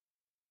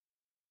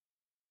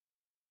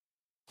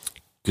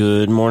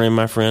Good morning,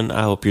 my friend.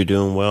 I hope you're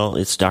doing well.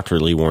 It's Dr.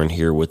 Lee Warren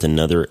here with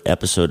another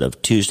episode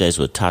of Tuesdays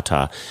with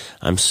Tata.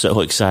 I'm so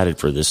excited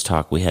for this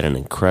talk. We had an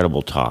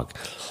incredible talk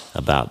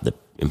about the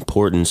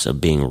importance of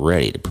being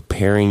ready, to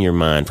preparing your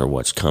mind for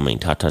what's coming.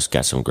 Tata's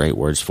got some great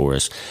words for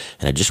us,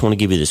 and I just want to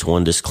give you this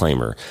one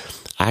disclaimer.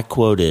 I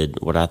quoted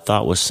what I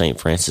thought was St.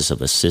 Francis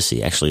of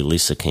Assisi. Actually,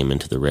 Lisa came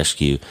into the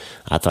rescue.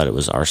 I thought it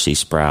was R.C.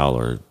 Sproul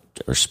or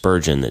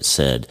Spurgeon that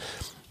said,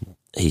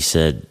 he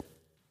said,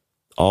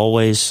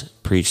 always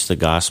preach the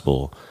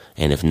gospel,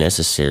 and if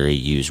necessary,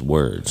 use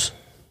words.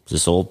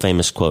 This old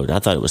famous quote. I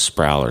thought it was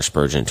Sproul or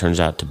Spurgeon. It turns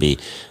out to be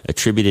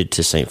attributed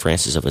to St.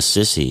 Francis of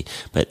Assisi.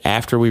 But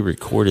after we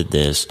recorded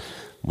this,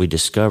 we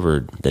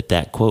discovered that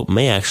that quote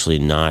may actually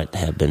not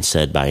have been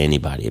said by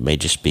anybody. It may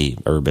just be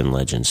urban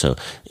legend. So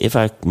if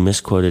I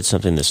misquoted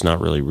something that's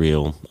not really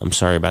real, I'm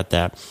sorry about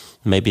that.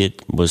 Maybe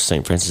it was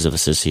St. Francis of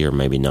Assisi or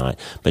maybe not.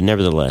 But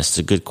nevertheless, it's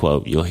a good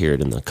quote. You'll hear it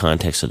in the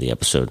context of the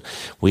episode.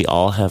 We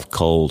all have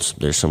colds.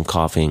 There's some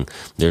coughing.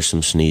 There's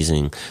some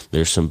sneezing.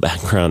 There's some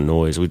background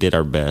noise. We did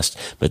our best.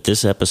 But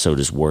this episode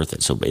is worth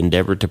it. So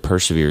endeavor to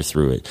persevere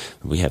through it.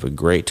 We have a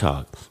great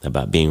talk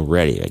about being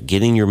ready,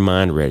 getting your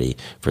mind ready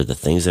for the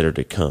things that are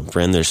to come.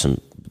 Friend, there's some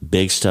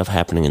big stuff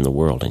happening in the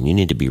world, and you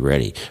need to be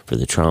ready for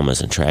the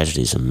traumas and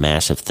tragedies and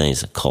massive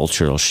things, the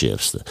cultural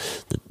shifts,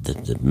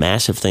 the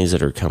massive things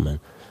that are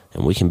coming.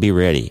 And we can be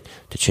ready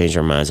to change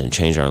our minds and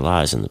change our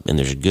lives. And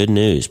there's good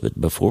news. But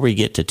before we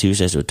get to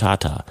Tuesdays with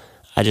Tata,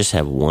 I just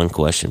have one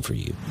question for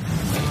you.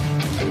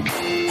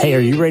 Hey, are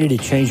you ready to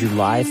change your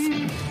life?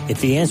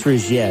 If the answer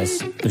is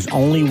yes, there's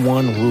only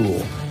one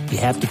rule. You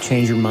have to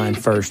change your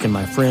mind first. And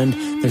my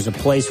friend, there's a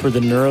place where the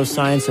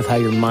neuroscience of how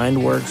your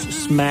mind works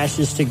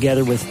smashes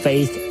together with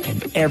faith,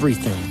 and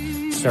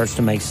everything starts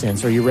to make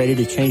sense. Are you ready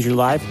to change your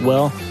life?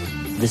 Well,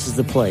 this is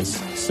the place,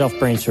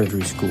 Self-Brain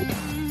Surgery School.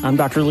 I'm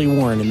Dr. Lee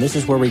Warren, and this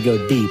is where we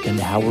go deep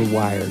into how we're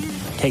wired,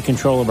 take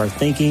control of our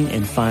thinking,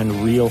 and find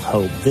real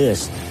hope.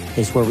 This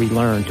is where we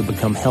learn to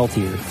become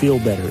healthier, feel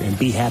better, and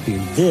be happier.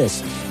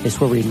 This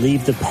is where we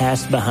leave the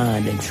past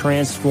behind and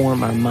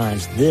transform our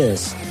minds.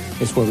 This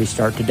is where we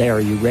start today. Are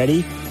you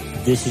ready?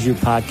 This is your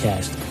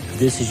podcast.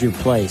 This is your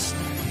place.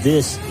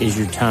 This is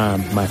your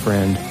time, my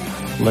friend.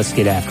 Let's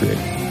get after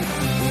it.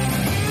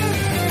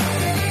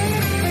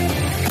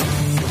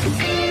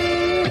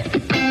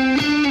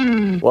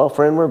 Well,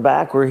 friend, we're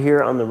back. We're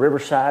here on the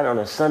riverside on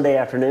a Sunday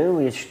afternoon.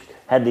 We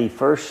had the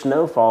first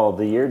snowfall of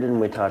the year, didn't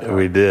we, Tata?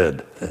 We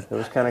did. It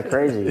was kind of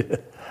crazy.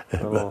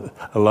 A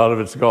lot of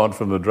it's gone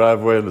from the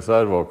driveway and the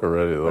sidewalk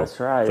already, though.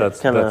 That's right.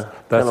 That's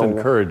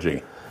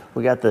encouraging.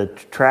 We got the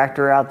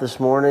tractor out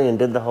this morning and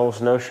did the whole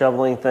snow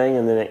shoveling thing,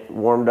 and then it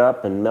warmed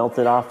up and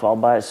melted off all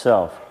by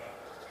itself.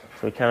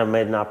 So we kind of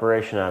made an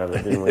operation out of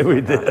it, didn't we?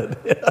 We did.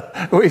 Yeah.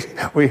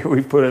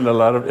 We put in a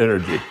lot of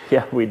energy.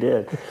 Yeah, we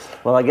did.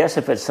 Well, I guess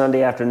if it's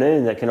Sunday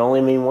afternoon, that can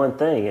only mean one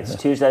thing. It's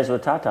Tuesdays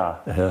with Tata.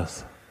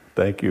 Yes.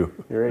 Thank you.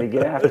 You ready to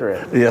get after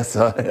it? Yes,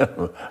 I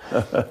am.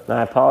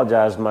 I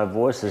apologize. My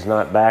voice is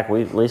not back.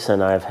 Lisa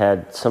and I have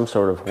had some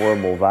sort of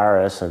horrible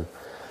virus, and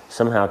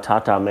somehow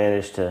Tata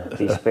managed to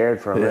be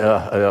spared from it.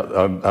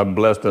 Yeah, I'm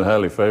blessed and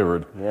highly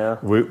favored. Yeah.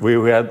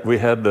 We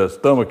had the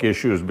stomach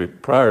issues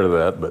prior to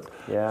that, but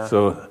yeah.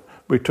 So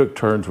we took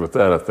turns with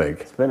that, I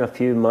think. It's been a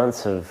few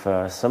months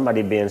of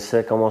somebody being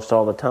sick almost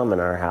all the time in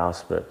our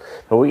house, but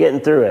we're getting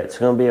through it. It's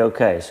going to be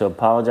okay. So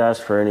apologize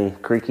for any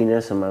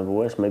creakiness in my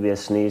voice. Maybe a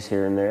sneeze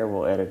here and there.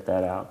 We'll edit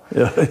that out.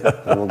 Yeah.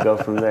 And we'll go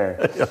from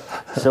there. Yeah.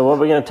 So what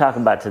are we going to talk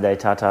about today,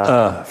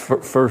 Tata?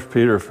 1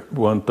 Peter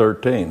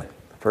 1:13.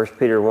 1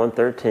 Peter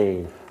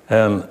 1:13.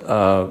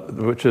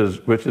 And which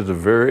is a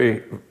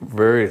very,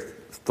 very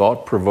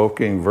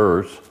thought-provoking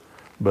verse,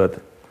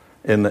 but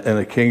in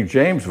the King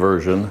James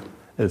Version,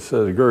 it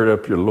says, gird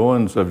up your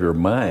loins of your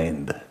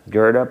mind.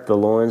 Gird up the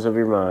loins of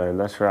your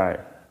mind. That's right.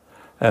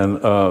 And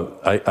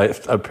I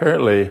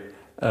apparently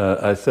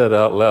said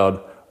out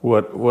loud,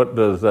 what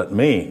does that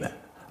mean?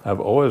 I've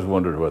always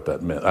wondered what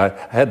that meant. I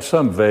had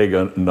some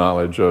vague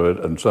knowledge of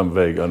it and some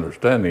vague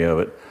understanding of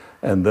it.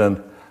 And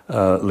then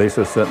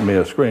Lisa sent me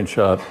a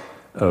screenshot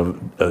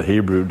of a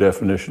Hebrew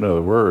definition of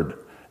the word.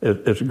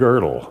 It's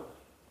girdle.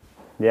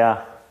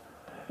 Yeah.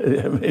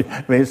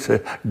 It means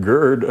to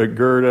gird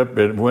up.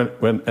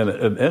 And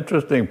an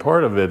interesting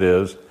part of it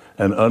is,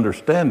 and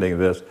understanding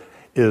this,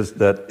 is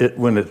that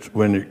when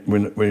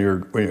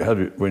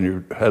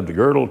you have the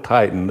girdle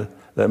tightened,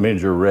 that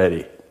means you're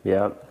ready.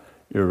 Yeah.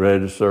 You're ready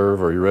to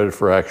serve, or you're ready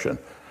for action.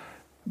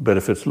 But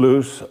if it's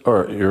loose,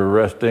 or you're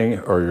resting,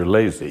 or you're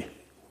lazy.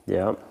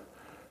 Yeah.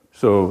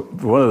 So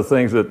one of the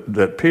things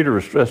that Peter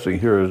is stressing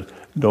here is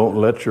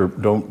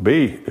don't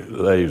be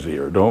lazy,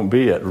 or don't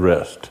be at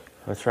rest.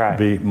 That's right.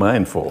 Be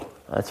mindful.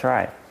 That's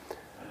right.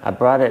 I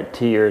brought it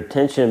to your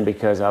attention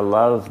because I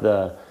love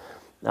the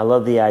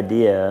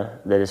idea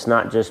that it's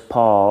not just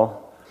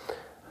Paul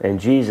and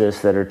Jesus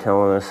that are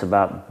telling us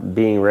about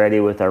being ready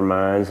with our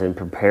minds and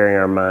preparing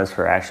our minds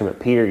for action, but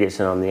Peter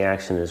gets in on the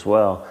action as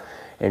well.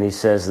 And he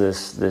says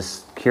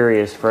this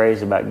curious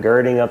phrase about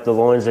girding up the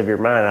loins of your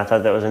mind. I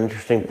thought that was an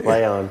interesting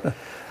play on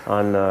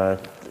on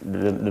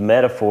the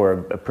metaphor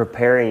of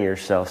preparing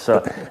yourself.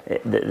 So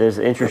there's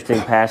an interesting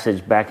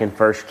passage back in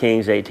 1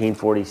 Kings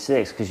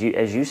 18:46, because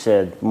as you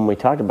said when we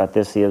talked about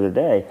this the other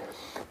day,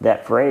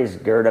 that phrase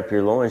 "gird up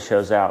your loins"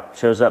 shows up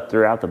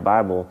throughout the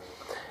Bible,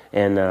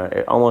 and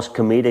almost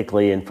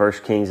comedically in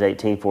 1 Kings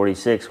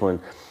 18:46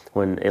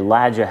 when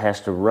Elijah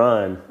has to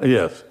run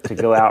to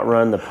go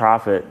outrun the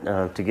prophet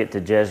to get to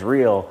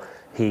Jezreel.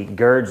 He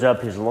girds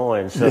up his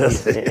loins. So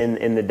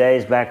in the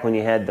days back when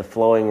you had the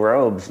flowing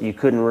robes, you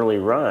couldn't really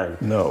run.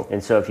 No.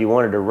 And so if you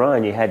wanted to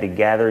run, you had to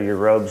gather your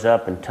robes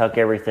up and tuck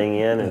everything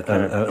in and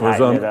kind of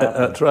tighten it up.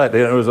 That's right.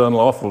 It was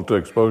unlawful to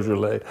expose your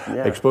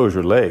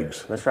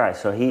legs. That's right.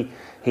 So he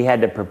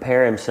had to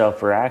prepare himself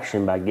for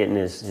action by getting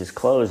his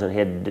clothes, and he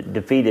had to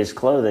defeat his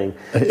clothing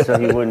so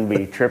he wouldn't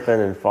be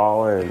tripping and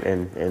falling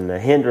and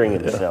hindering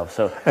himself.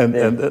 So and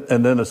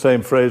then the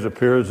same phrase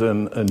appears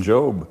in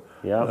Job.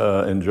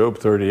 Yep. In Job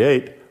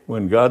 38,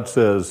 when God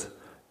says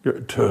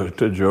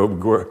to Job,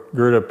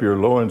 gird up your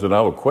loins and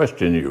I will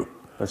question you.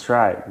 That's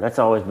right. That's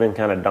always been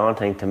kind of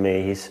daunting to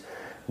me.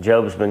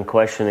 Job's been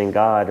questioning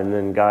God, and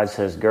then God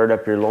says, gird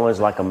up your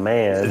loins like a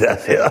man,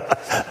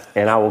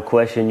 and I will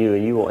question you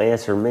and you will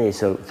answer me.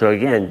 So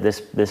again,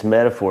 this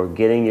metaphor,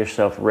 getting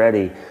yourself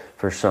ready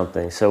for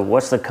something. So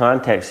what's the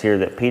context here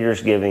that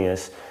Peter's giving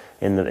us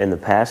in the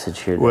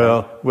passage here?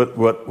 Well,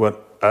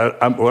 what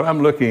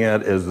I'm looking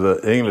at is the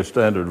English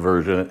Standard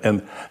Version,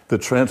 and the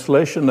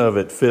translation of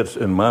it fits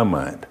in my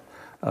mind.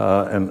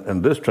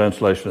 And this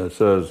translation, it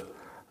says,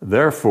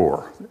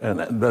 therefore, and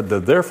the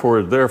therefore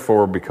is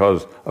therefore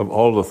because of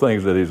all the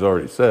things that he's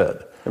already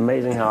said.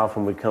 Amazing how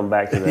often we come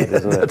back to that,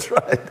 isn't it? That's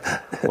right.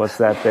 What's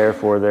that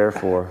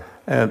therefore?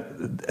 And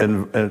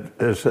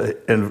this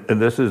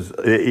is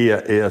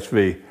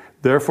ESV.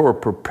 Therefore,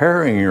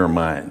 preparing your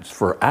minds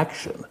for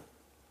action.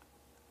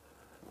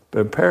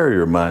 Prepare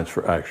your minds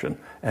for action,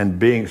 and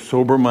being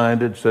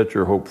sober-minded, set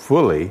your hope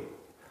fully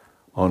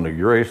on the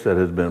grace that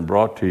has been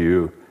brought to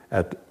you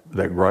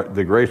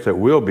the grace that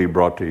will be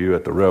brought to you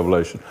at the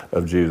revelation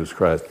of Jesus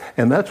Christ.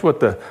 And that's what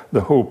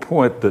the whole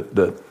point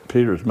that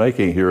Peter's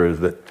making here is,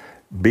 that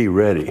be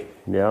ready.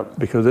 Yep.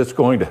 Because it's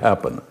going to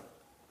happen.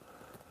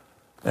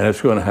 And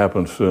it's going to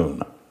happen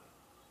soon.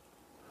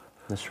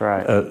 That's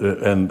right.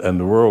 And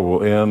the world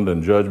will end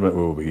and judgment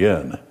will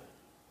begin.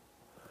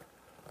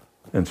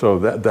 And so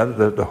that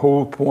the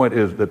whole point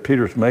is that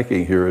Peter's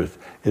making here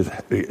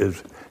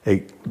is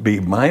be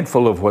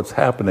mindful of what's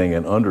happening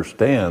and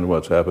understand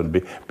what's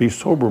happening. Be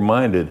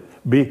sober-minded.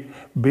 Be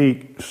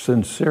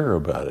sincere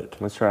about it.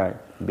 That's right.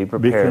 Be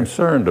prepared. Be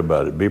concerned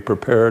about it. Be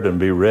prepared and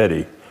be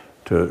ready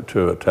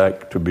to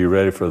attack. To be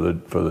ready for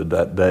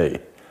that day,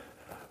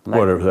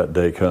 whatever that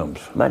day comes.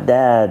 My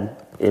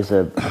dad is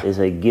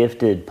a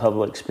gifted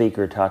public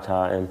speaker,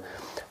 Tata, and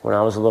when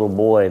I was a little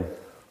boy,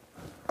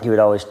 he would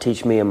always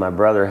teach me and my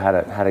brother how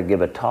to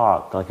give a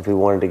talk. Like if we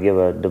wanted to give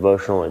a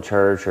devotional at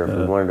church, or if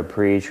we wanted to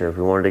preach, or if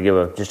we wanted to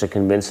give just a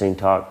convincing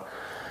talk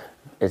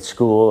at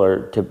school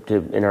or to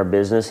in our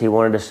business, he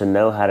wanted us to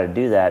know how to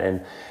do that.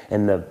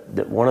 And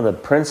the one of the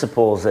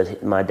principles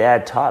that my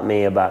dad taught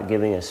me about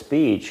giving a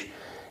speech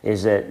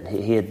is that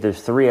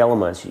there's three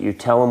elements. You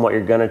tell them what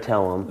you're going to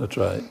tell them. That's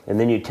right. And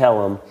then you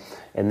tell them.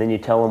 And then you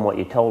tell them what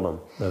you told them.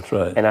 That's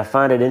right. And I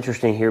find it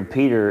interesting here,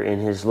 Peter,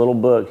 in his little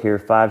book here,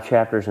 5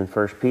 chapters in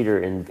 1 Peter,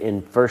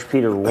 in 1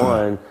 Peter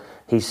 1,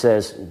 he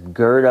says,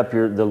 gird up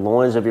the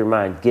loins of your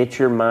mind. Get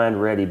your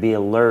mind ready. Be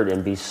alert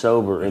and be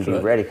sober and be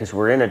ready. Because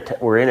we're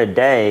in a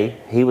day,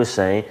 he was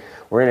saying,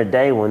 we're in a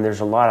day when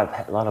there's a lot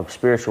of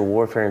spiritual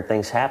warfare and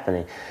things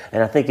happening.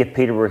 And I think if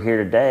Peter were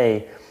here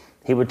today,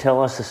 he would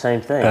tell us the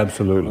same thing.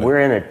 Absolutely. We're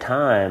in a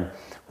time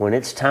when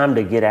it's time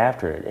to get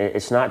after it.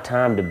 It's not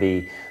time to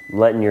be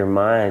letting your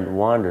mind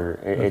wander.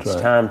 It's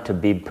time to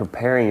be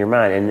preparing your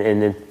mind.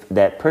 And then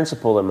that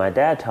principle that my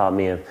dad taught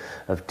me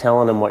of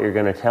telling them what you're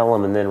going to tell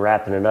them and then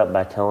wrapping it up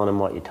by telling them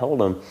what you told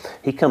them,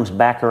 he comes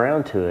back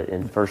around to it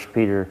in 1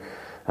 Peter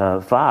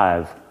 1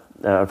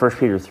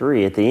 Peter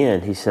 3 at the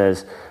end. He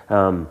says,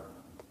 in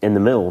the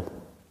middle,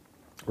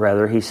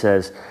 rather, he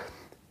says,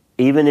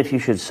 even if you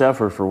should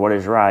suffer for what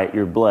is right,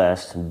 you're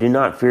blessed. Do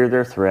not fear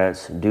their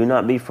threats. Do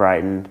not be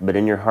frightened, but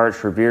in your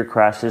hearts revere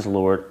Christ as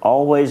Lord.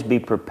 Always be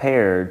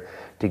prepared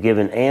to give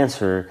an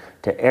answer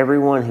to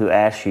everyone who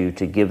asks you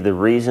to give the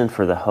reason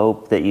for the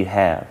hope that you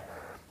have.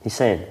 He's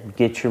saying,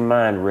 get your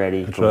mind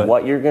ready for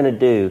what you're going to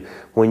do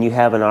when you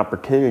have an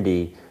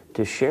opportunity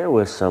to share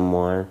with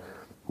someone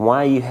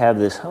why you have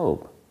this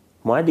hope.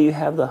 Why do you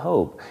have the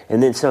hope?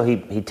 And then so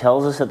he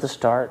tells us at the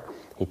start,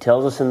 he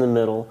tells us in the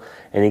middle,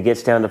 and he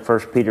gets down to 1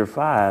 Peter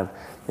 5,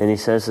 and he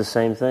says the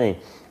same thing.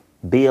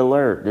 Be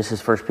alert. This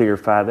is 1 Peter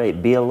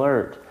 5:8. Be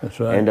alert. That's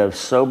right. And of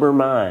sober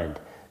mind.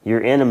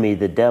 Your enemy,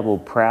 the devil,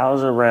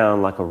 prowls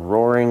around like a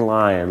roaring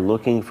lion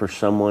looking for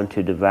someone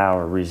to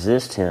devour.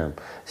 Resist him,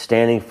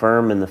 standing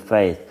firm in the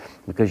faith.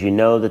 because you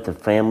know that the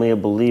family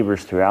of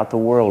believers throughout the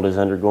world is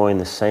undergoing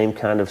the same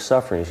kind of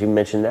sufferings. You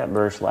mentioned that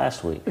verse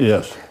last week.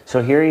 Yes.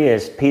 So here he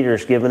is.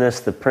 Peter's given us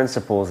the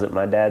principles that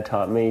my dad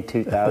taught me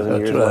 2,000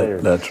 years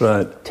later. That's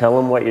right. Tell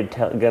them what you're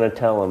going to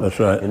tell them. That's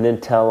right. And then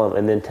tell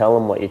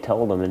them what you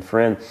told them. And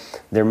friend,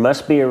 there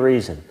must be a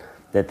reason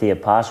that the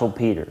Apostle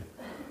Peter,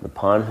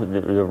 upon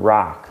the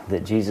rock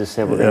that Jesus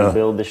said we're going to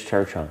build this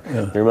church on,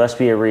 there must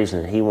be a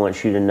reason that he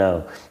wants you to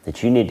know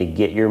that you need to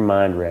get your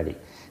mind ready.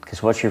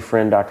 Because what's your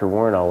friend Dr.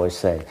 Warren always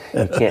say?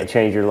 You can't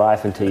change your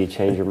life until you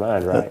change your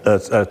mind, right?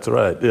 That's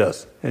right,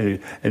 yes. And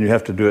you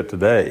have to do it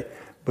today.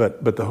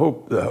 But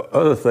the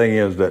other thing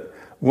is that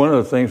one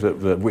of the things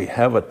that we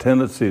have a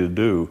tendency to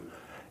do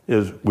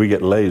is we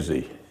get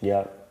lazy.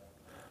 Yeah.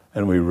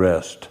 And we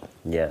rest.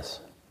 Yes.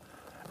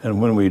 And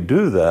when we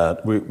do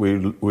that,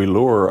 we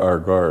lower our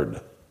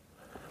guard.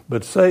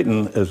 But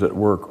Satan is at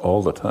work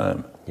all the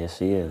time. Yes,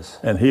 he is.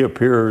 And he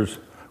appears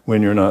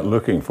when you're not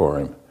looking for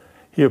him.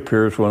 He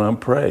appears when I'm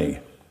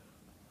praying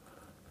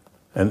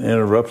and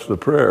interrupts the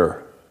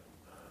prayer.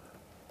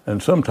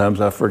 And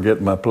sometimes I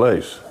forget my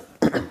place.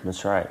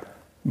 That's right.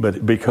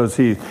 But because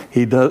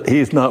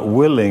he's not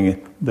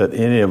willing that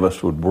any of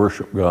us would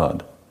worship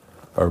God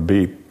or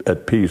be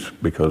at peace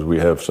because we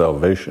have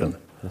salvation.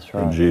 That's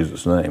right. In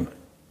Jesus' name.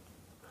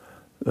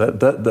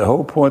 The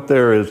whole point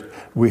there is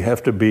we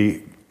have to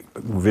be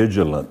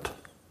vigilant,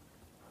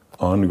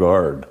 on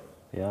guard.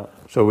 Yeah.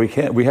 So we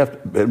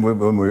have to,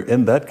 when we're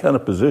in that kind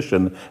of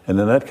position and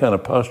in that kind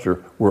of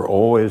posture, we're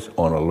always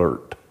on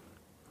alert.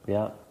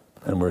 Yeah.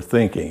 And we're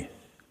thinking.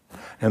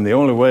 And the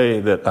only way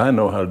that I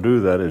know how to do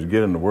that is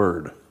get in the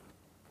Word.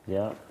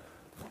 Yeah.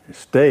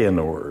 Stay in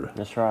the Word.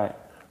 That's right.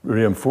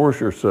 Reinforce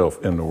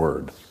yourself in the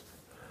Word.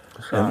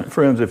 That's right. And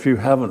friends, if you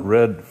haven't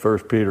read 1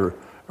 Peter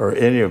or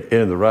any of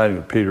the writing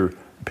of Peter,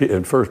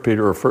 in 1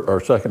 Peter or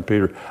 2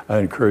 Peter, I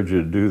encourage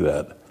you to do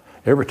that.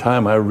 Every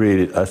time I read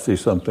it, I see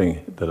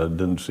something that I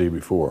didn't see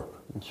before.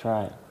 That's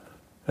right.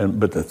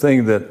 But the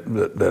thing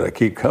that I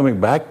keep coming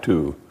back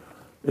to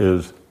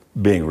is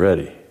being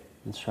ready.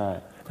 That's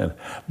right. And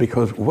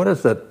because what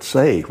does that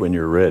say when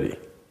you're ready?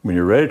 When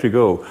you're ready to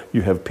go,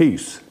 you have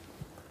peace,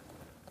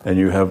 and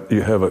you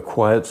have a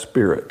quiet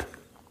spirit.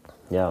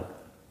 Yeah.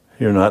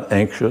 You're not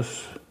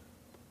anxious.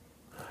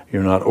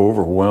 You're not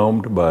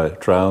overwhelmed by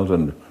trials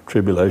and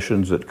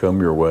tribulations that come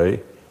your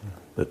way,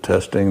 the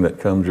testing that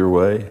comes your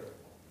way.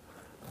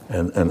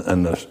 And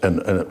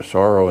the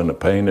sorrow and the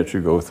pain that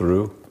you go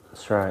through.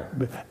 That's right.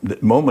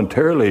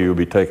 Momentarily you'll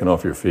be taken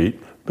off your feet,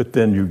 but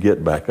then you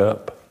get back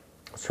up.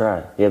 That's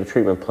right. You have a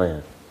treatment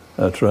plan.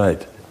 That's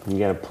right. You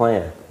got a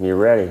plan. You're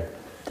ready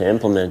to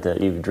implement that.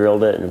 You've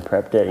drilled it and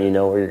prepped it, and you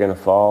know where you're going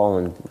to fall,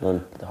 and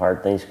when the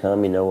hard things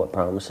come, you know what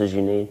promises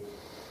you need.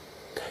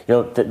 You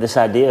know, this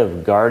idea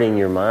of guarding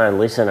your mind,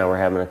 Lisa and I were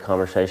having a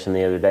conversation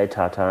the other day,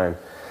 Tata, and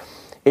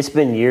it's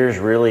been years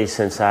really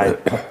since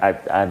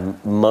I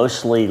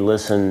mostly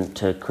listened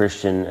to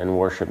Christian and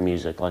worship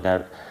music. Like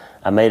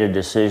I made a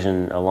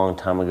decision a long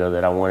time ago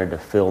that I wanted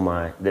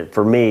to that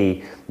for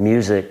me,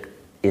 music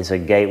is a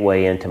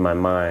gateway into my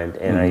mind,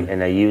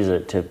 and I use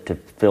it to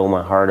fill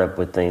my heart up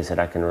with things that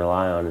I can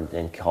rely on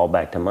and call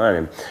back to mind.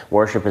 And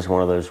worship is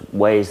one of those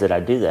ways that I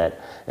do that,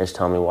 as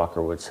Tommy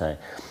Walker would say.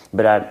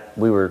 But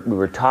we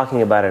were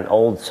talking about an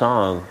old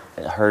song,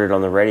 I heard it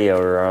on the radio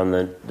or on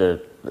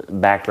the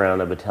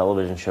background of a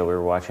television show we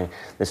were watching,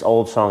 this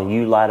old song,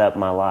 "You Light Up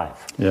My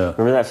Life." Yeah.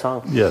 Remember that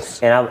song? Yes.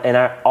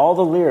 And all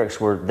the lyrics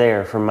were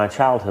there from my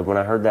childhood when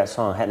I heard that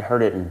song. I hadn't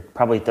heard it in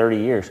probably 30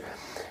 years.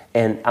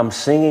 And I'm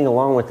singing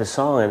along with the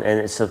song, and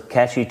it's a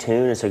catchy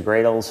tune. It's a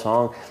great old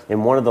song.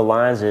 And one of the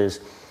lines is,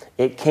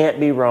 "It can't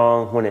be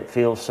wrong when it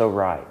feels so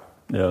right."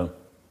 Yeah. And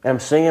I'm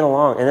singing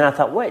along. And then I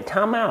thought, wait,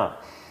 time out.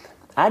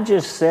 I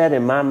just said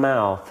in my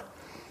mouth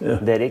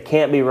that it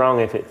can't be wrong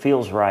if it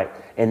feels right.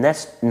 And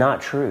that's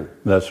not true.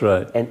 That's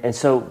right. And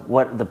so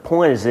what the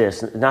point is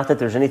this, not that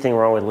there's anything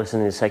wrong with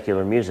listening to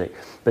secular music,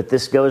 but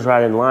this goes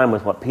right in line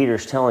with what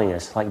Peter's telling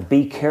us. Like,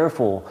 be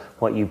careful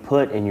what you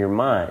put in your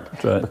mind.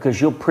 That's right.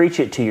 Because you'll preach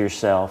it to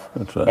yourself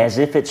as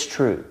if it's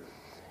true.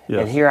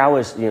 Yes. And here I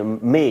was,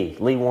 me,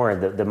 Lee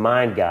Warren, the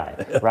mind guy,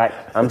 right?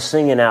 I'm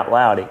singing out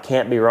loud, "It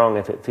can't be wrong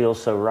if it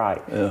feels so right."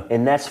 Yeah.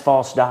 And that's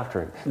false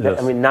doctrine. Yes.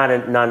 I mean,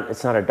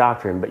 it's not a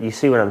doctrine, but you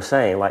see what I'm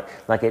saying?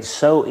 Like it's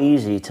so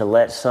easy to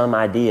let some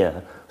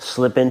idea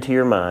slip into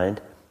your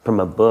mind from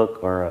a book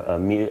or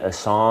a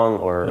song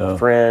or a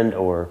friend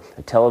or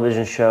a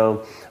television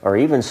show, or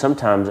even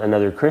sometimes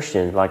another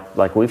Christian,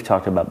 like we've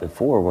talked about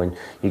before. When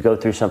you go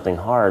through something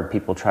hard,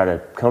 people try to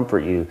comfort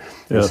you,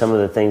 and some of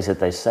the things that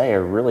they say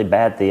are really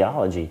bad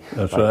theology.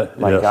 That's right.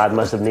 Like God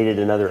must have needed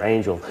another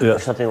angel or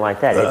something like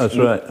that. That's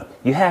right.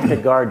 You have to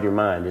guard your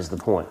mind is the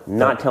point. I'm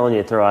not telling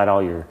you to throw out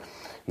all your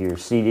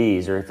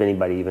CDs, or if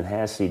anybody even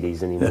has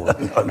CDs anymore.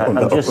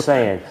 I'm just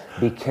saying,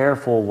 be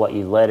careful what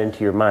you let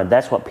into your mind.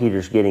 That's what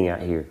Peter's getting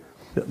at here.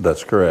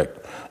 That's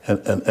correct.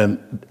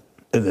 And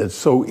it's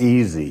so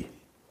easy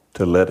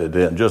to let it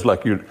in. Just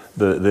like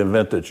the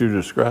event that you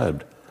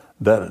described,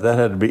 That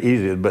had to be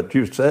easy. But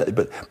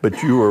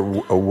you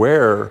were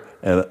aware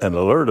and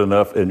alert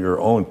enough in your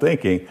own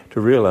thinking to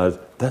realize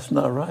that's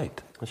not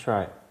right. That's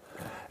right.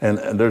 And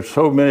there's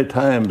so many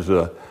times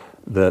that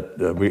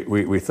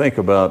we think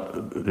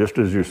about, just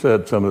as you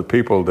said, some of the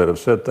people that have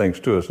said things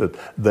to us that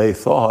they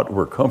thought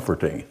were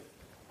comforting.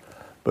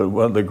 But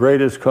one of the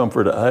greatest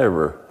comfort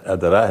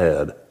that I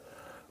had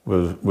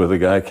was with a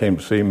guy came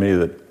to see me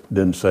that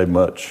didn't say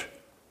much.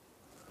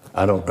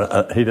 I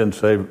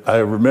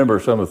remember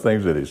some of the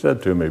things that he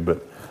said to me,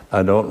 but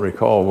I don't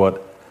recall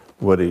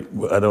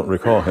I don't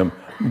recall him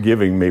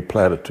giving me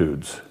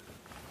platitudes.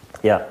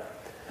 Yeah.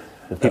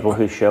 The people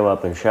who show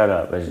up and shut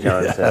up, as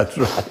John said. That's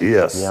right.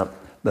 Yes. Yep.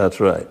 That's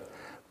right.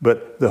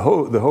 But the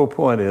whole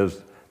point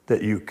is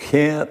that you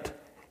can't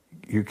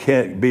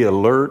be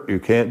alert, you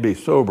can't be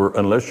sober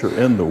unless you're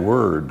in the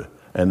Word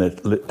and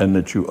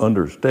that you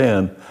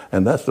understand.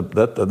 And that's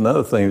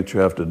another thing that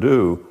you have to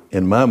do,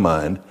 in my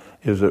mind,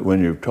 is that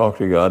when you talk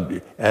to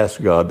God,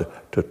 ask God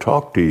to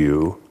talk to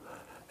you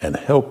and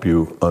help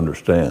you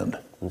understand.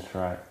 That's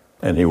right.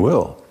 And He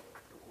will.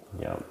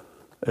 Yeah.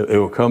 It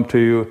will come to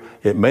you.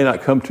 It may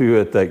not come to you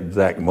at that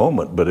exact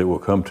moment, but it will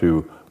come to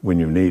you when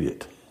you need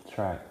it. That's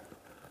right.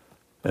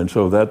 And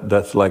so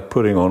that's like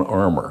putting on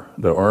armor,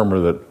 the armor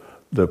that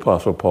the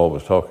Apostle Paul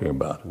was talking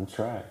about. That's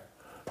right.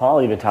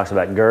 Paul even talks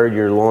about gird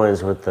your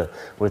loins with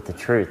the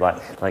truth,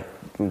 like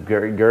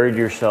gird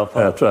yourself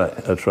up.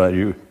 That's right.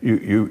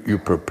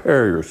 You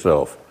prepare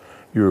yourself.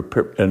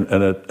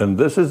 And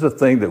this is the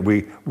thing that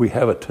we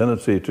have a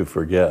tendency to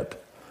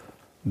forget,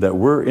 that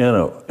we're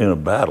in a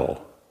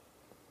battle.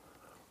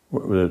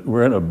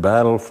 We're in a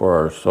battle for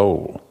our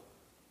soul.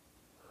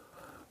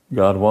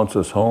 God wants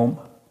us home,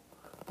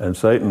 and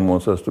Satan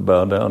wants us to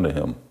bow down to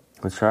him.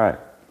 That's right.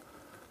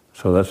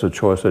 So that's a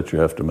choice that you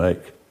have to make.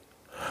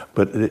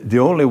 But the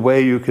only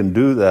way you can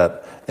do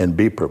that and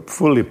be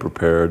fully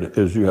prepared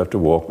is you have to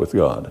walk with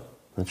God.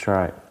 That's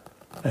right.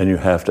 And you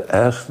have to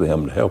ask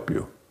them to help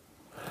you.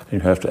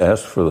 And you have to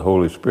ask for the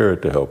Holy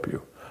Spirit to help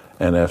you,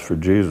 and ask for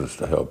Jesus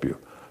to help you.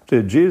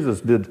 See,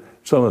 Jesus did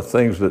some of the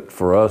things that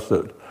for us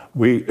that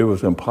it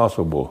was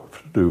impossible to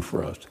do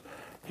for us.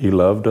 He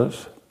loved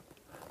us,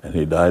 and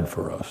He died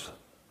for us.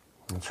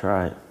 That's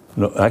right.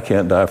 No, I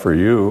can't die for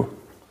you,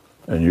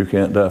 and you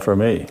can't die for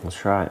me.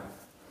 That's right.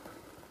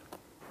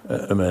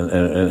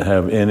 And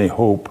have any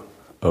hope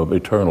of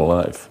eternal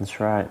life. That's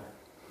right.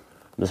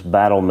 This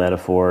battle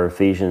metaphor,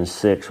 Ephesians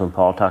 6, when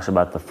Paul talks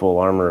about the full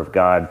armor of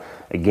God,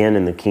 again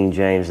in the King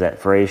James, that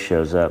phrase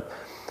shows up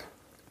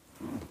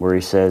where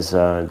he says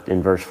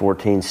in verse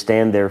 14,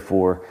 "Stand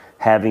therefore,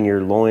 having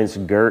your loins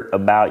girt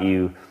about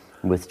you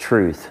with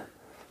truth."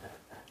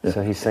 Yeah.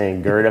 So he's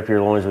saying, gird up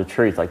your loins with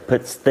truth. Like,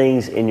 put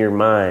things in your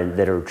mind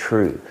that are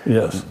true.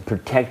 Yes.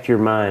 Protect your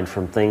mind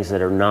from things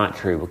that are not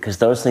true, because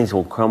those things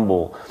will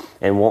crumble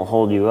and won't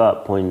hold you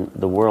up when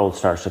the world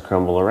starts to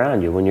crumble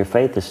around you, when your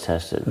faith is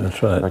tested.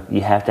 That's right. Like,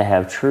 you have to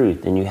have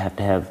truth, and you have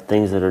to have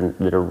things that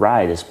are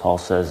right, as Paul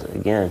says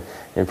again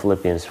in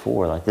Philippians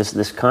 4. Like,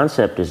 this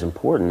concept is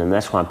important, and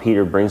that's why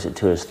Peter brings it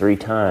to us 3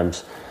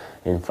 times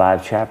in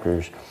 5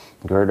 chapters.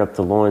 Gird up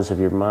the loins of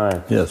your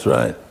mind. That's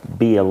right.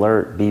 Be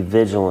alert, be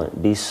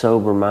vigilant, be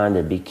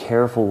sober-minded, be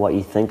careful what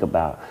you think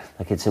about.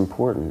 Like, it's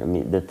important. I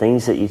mean, the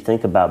things that you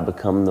think about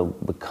become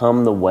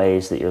the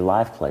ways that your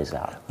life plays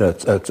out.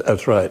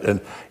 That's right.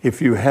 And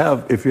if you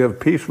have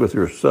peace with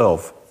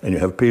yourself and you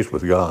have peace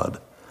with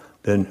God,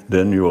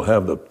 then you will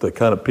have the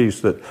kind of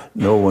peace that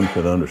no one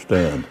can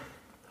understand.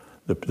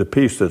 The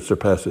peace that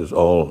surpasses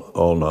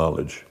all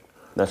knowledge.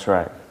 That's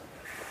right.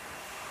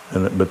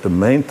 But the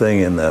main thing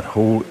in that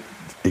whole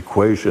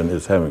equation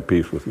is having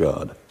peace with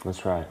God.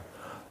 That's right.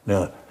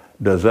 Now,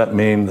 does that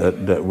mean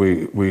that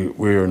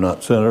we are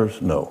not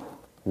sinners? No.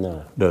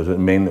 No. Does it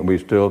mean that we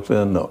still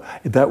sin? No.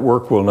 That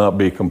work will not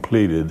be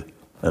completed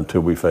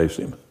until we face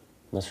Him.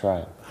 That's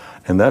right.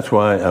 And that's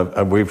why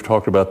we've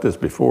talked about this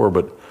before,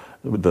 but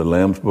the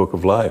Lamb's Book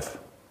of Life,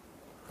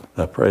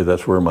 I pray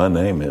that's where my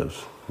name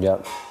is.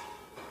 Yep.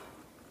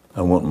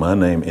 I want my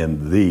name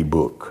in the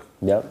book.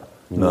 Yep.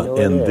 Not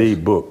in the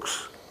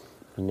books.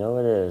 You know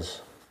it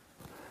is.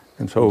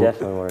 And so, you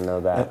definitely want to know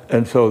that.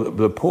 And so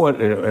the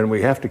point, and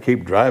we have to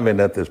keep driving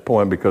at this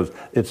point because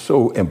it's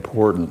so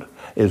important,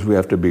 is we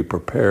have to be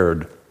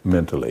prepared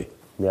mentally.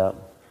 Yeah.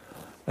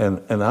 And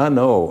I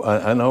know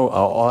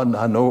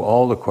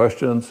all the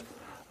questions.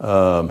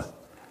 And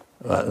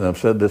I've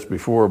said this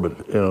before,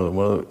 but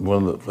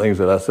one of the things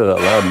that I said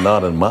out loud,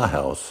 not in my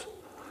house,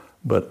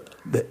 but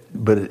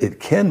it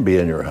can be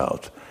in your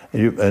house.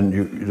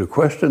 And the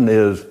question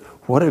is,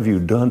 what have you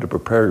done to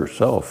prepare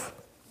yourself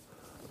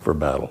for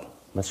battle?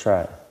 That's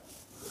right.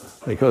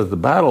 Because the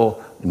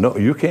battle, no,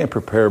 you can't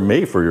prepare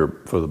me for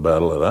the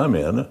battle that I'm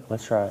in.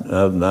 That's right.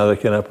 Neither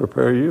can I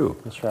prepare you.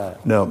 That's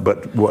right. Now,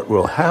 but what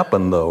will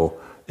happen though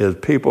is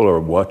people are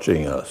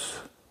watching us.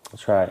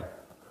 That's right.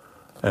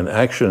 And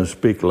actions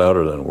speak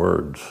louder than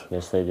words.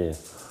 Yes, they do.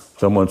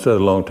 Someone said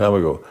a long time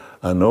ago,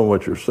 "I know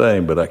what you're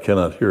saying, but I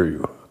cannot hear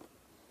you."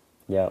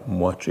 Yeah. I'm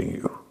watching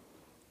you.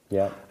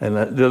 Yeah. And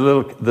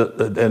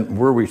and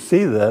where we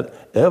see that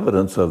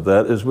evidence of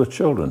that is with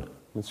children.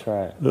 That's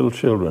right. Little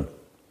children.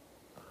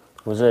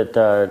 Was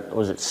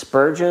it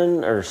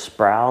Spurgeon or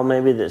Sproul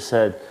maybe that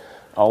said,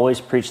 "Always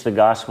preach the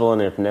gospel,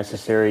 and if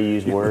necessary,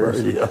 use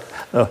words"? Yeah.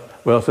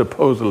 Well,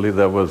 supposedly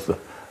that was.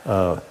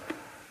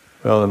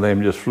 The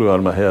name just flew out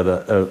of my head.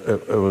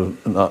 It was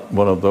not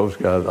one of those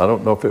guys. I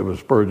don't know if it was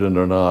Spurgeon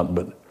or not,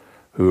 but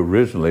who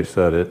originally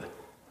said it.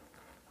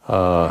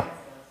 But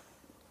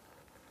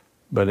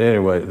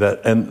anyway,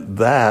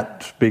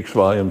 that speaks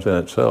volumes in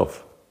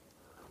itself.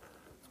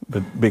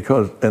 But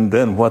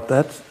then what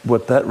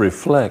that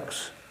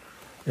reflects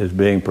is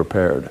being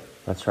prepared.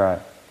 That's right.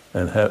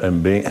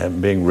 And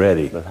being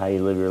ready. With how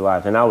you live your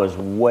life. And I was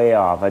way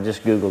off. I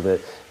just Googled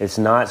it. It's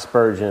not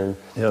Spurgeon,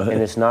 and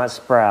it's not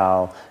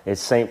Sproul. It's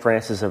St.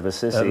 Francis of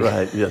Assisi. That's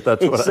right. Yeah,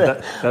 that's who I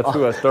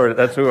started.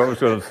 That's who I was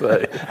going to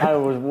say. I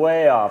was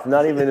way off.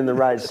 Not even in the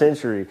right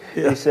century.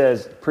 Yeah. He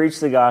says, "Preach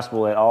the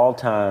gospel at all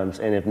times,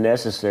 and if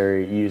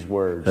necessary, use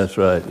words." That's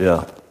right.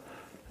 Yeah,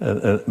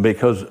 and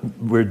because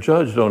we're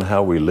judged on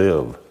how we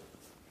live.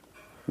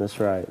 That's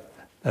right.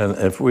 And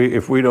if we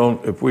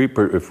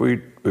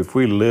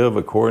live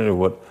according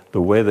to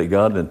the way that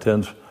God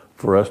intends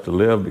for us to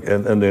live,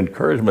 and the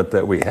encouragement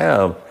that we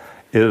have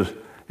is,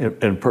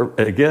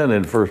 again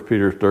in 1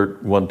 Peter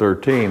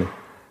 1:13,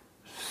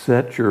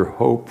 set your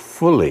hope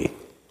fully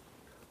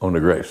on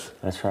the grace.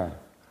 That's right.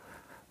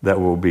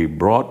 That will be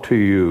brought to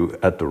you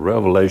at the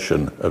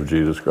revelation of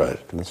Jesus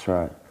Christ. That's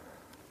right.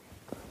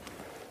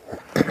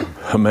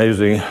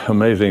 Amazing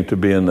to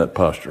be in that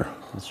posture.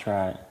 That's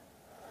right.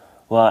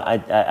 Well,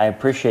 I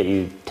appreciate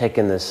you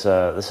taking this.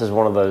 This is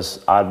one of those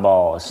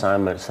oddball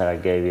assignments that I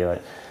gave you. I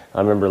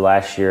remember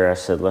last year I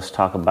said, let's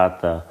talk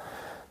about the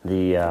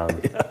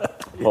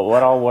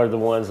what all were the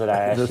ones that I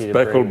asked you to bring?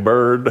 The speckled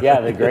bird. Yeah,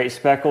 the great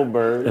speckled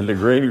bird. And the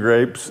green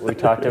grapes. We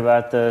talked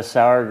about the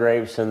sour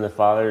grapes, and the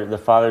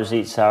fathers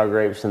eat sour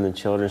grapes and the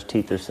children's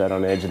teeth are set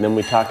on edge. And then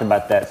we talked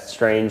about that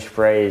strange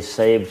phrase,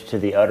 saved to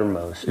the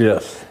uttermost.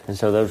 Yes. And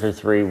so those are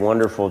 3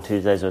 wonderful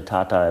Tuesdays with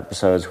Tata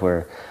episodes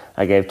where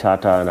I gave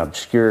Tata an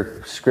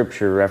obscure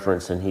scripture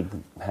reference, and he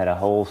had a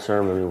whole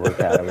sermon we worked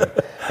out of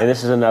it. And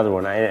this is another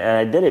one. And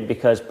I did it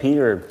because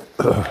Peter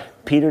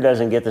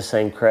doesn't get the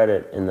same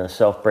credit in the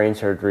self-brain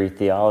surgery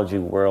theology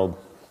world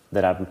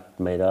that I've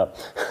made up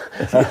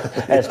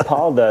as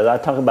Paul does. I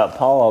talk about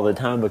Paul all the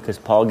time because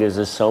Paul gives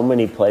us so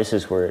many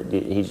places where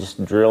he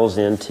just drills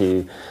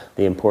into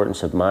the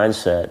importance of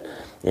mindset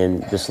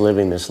in just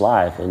living this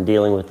life and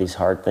dealing with these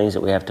hard things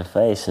that we have to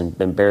face and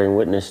bearing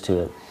witness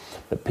to it.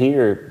 But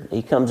Peter,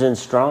 he comes in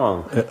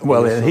strong.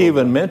 Well,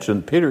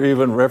 and Peter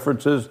even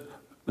references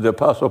the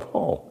Apostle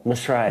Paul.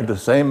 That's right. The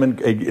same,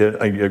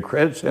 he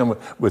credits him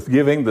with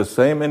giving the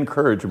same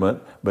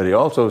encouragement, but he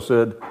also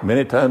said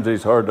many times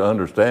he's hard to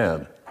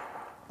understand.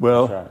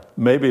 Well, right.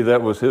 Maybe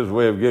that was his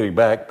way of getting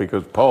back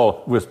because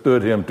Paul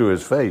withstood him to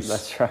his face.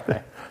 That's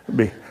right.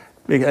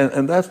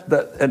 And that's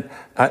that. And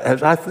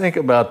as I think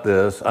about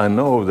this, I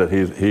know that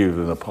he was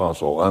an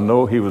apostle. I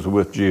know he was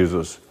with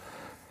Jesus.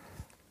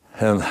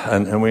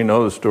 And we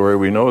know the story.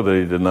 We know that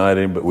he denied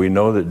him, but we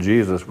know that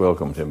Jesus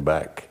welcomed him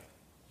back.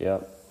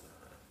 Yep.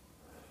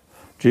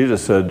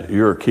 Jesus said,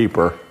 "You're a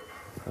keeper."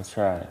 That's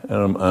right.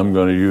 And I'm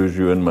going to use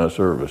you in my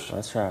service.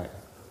 That's right.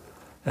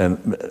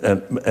 And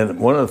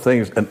one of the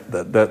things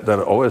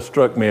that always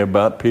struck me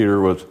about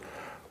Peter was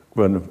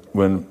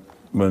when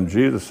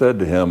Jesus said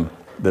to him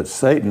that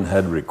Satan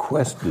had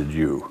requested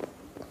you.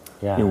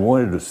 Yeah. He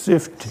wanted to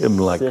sift him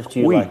like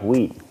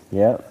wheat.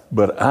 Yep.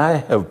 But I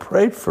have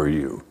prayed for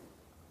you.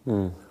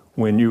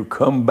 When you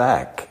come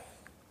back.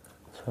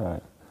 That's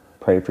right.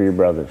 Pray for your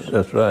brothers.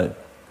 That's right.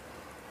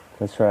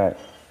 That's right.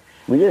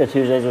 We did a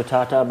Tuesdays with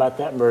Tata about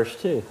that verse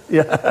too.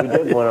 Yeah. We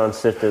did one on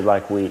sifted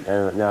like wheat,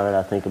 and now that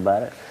I think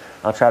about it.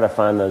 I'll try to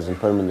find those and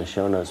put them in the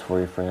show notes for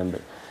you, friend.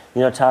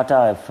 But,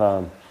 Tata,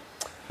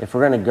 if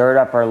we're going to gird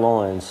up our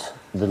loins,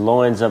 the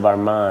loins of our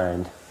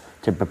mind,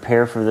 to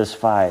prepare for this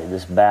fight,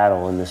 this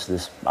battle, and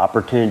this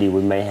opportunity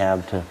we may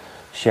have to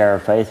share our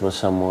faith with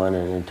someone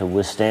and to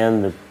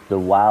withstand the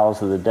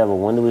wiles of the devil,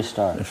 when do we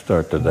start? Let's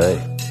start today.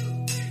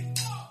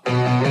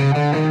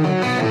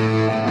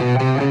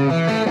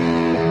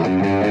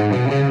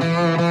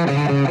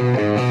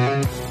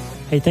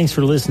 Hey, thanks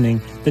for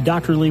listening. The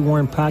Dr. Lee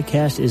Warren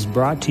podcast is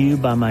brought to you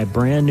by my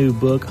brand new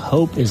book,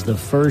 Hope is the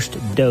First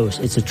Dose.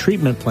 It's a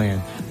treatment plan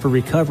for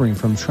recovering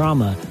from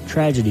trauma,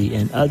 tragedy,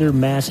 and other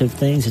massive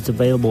things. It's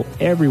available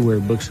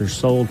everywhere books are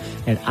sold,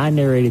 and I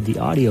narrated the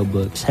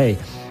audiobooks. Hey,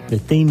 the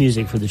theme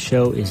music for the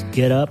show is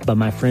Get Up by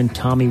my friend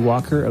Tommy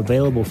Walker,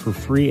 available for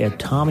free at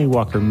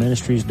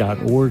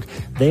TommyWalkerMinistries.org.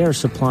 They are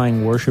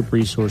supplying worship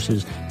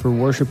resources for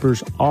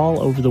worshipers all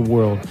over the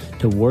world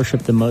to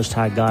worship the Most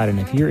High God. And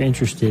if you're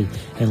interested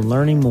in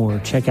learning more,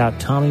 check out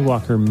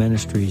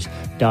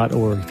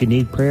TommyWalkerMinistries.org. If you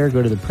need prayer,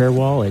 go to the prayer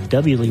wall at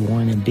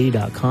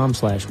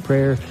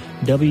wleewarrenmd.com/prayer.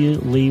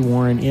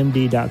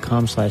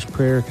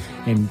 wleewarrenmd.com/prayer,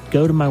 and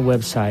go to my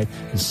website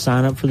and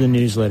sign up for the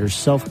newsletter,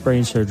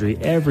 Self-Brain Surgery,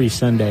 every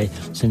Sunday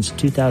since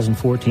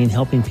 2014,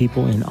 helping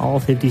people in all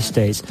 50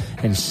 states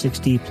and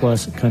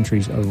 60-plus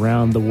countries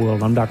around the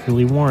world. I'm Dr.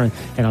 Lee Warren,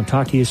 and I'll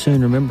talk to you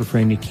soon. Remember,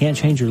 friend, you can't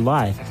change your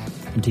life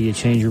until you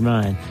change your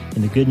mind.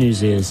 And the good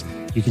news is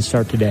you can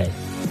start today.